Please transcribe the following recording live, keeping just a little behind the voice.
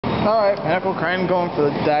Alright, Pinnacle crane going for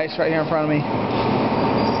the dice right here in front of me.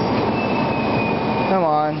 Come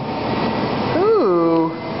on. Ooh.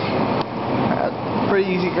 That's a pretty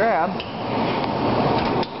easy grab.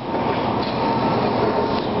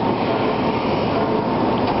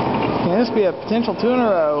 Can this be a potential 2 in a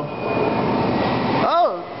row?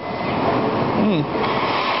 Oh!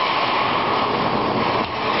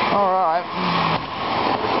 Alright.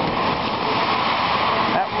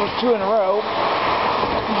 That was 2 in a row.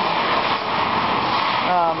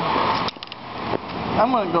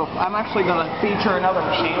 I'm actually gonna feature another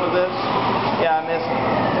machine with this. Yeah, I missed it.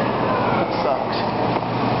 That sucks.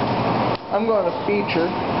 I'm going to feature.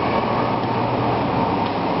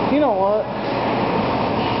 You know what?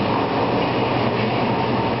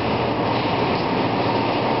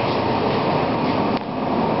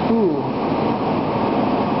 Ooh.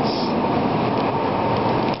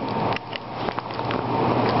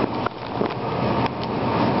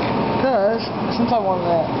 Because since I won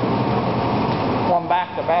that one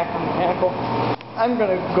back-to-back from the Pinnacle, I'm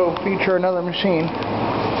gonna go feature another machine.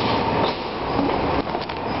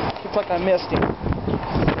 Looks like I missed him.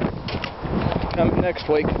 Coming next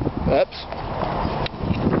week. Oops.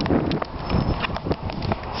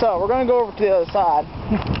 So we're gonna go over to the other side.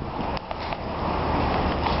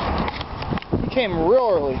 He came real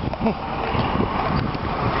early.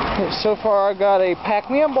 So far I got a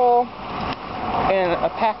Pac-Man ball and a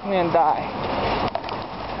Pac-Man die.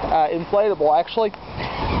 Inflatable, actually.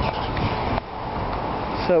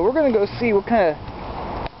 So we're gonna go see what kind of,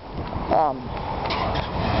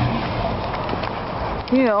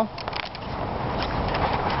 you know,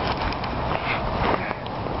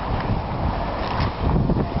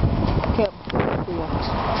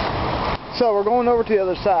 so we're going over to the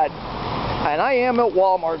other side, and I am at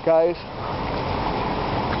Walmart, guys.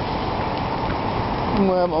 I'm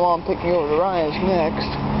gonna have my mom take me over to Ryan's next.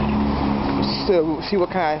 So see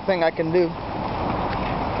what kind of thing I can do.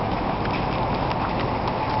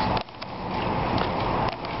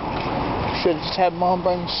 Should just have Mom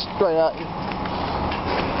bring straight out.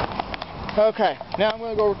 Okay, now I'm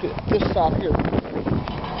going to go over to this side here.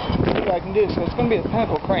 See what I can do. So it's going to be the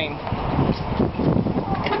Pinnacle crane.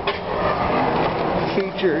 It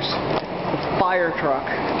features its fire truck.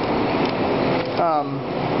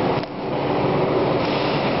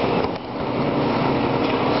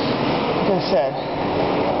 Like I said,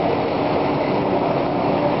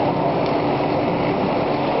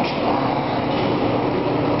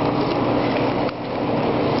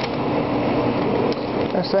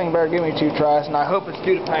 this thing better give me 2 tries, and I hope it's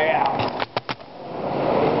due to pay out.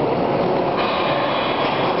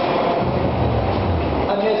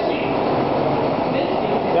 I missed you.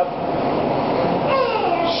 Yep.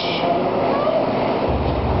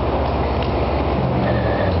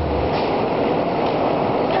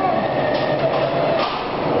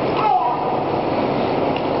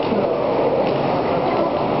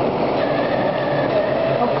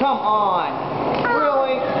 Oh, come on.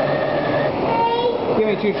 Really? Give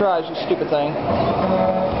me 2 tries, you stupid thing.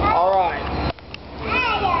 Alright.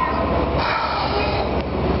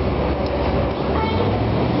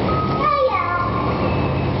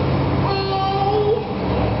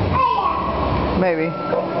 Maybe.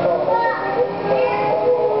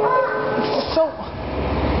 So...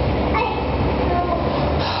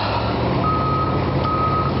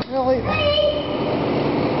 Really?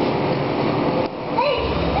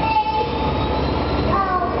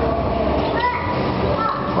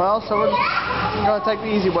 Well, so we're going to take the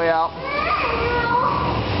easy way out.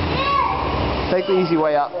 Take the easy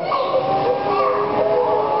way out.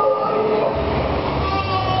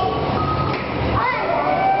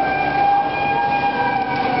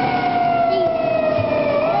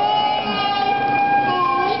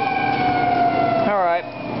 Alright,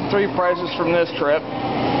 3 prizes from this trip.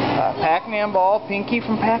 Pac-Man ball, Pinky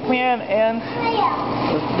from Pac-Man, and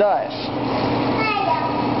the dice.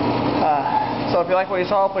 So if you like what you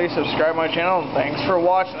saw, please subscribe to my channel, and thanks for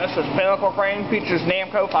watching. This is Pinnacle Crane features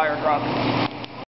Namco fire truck.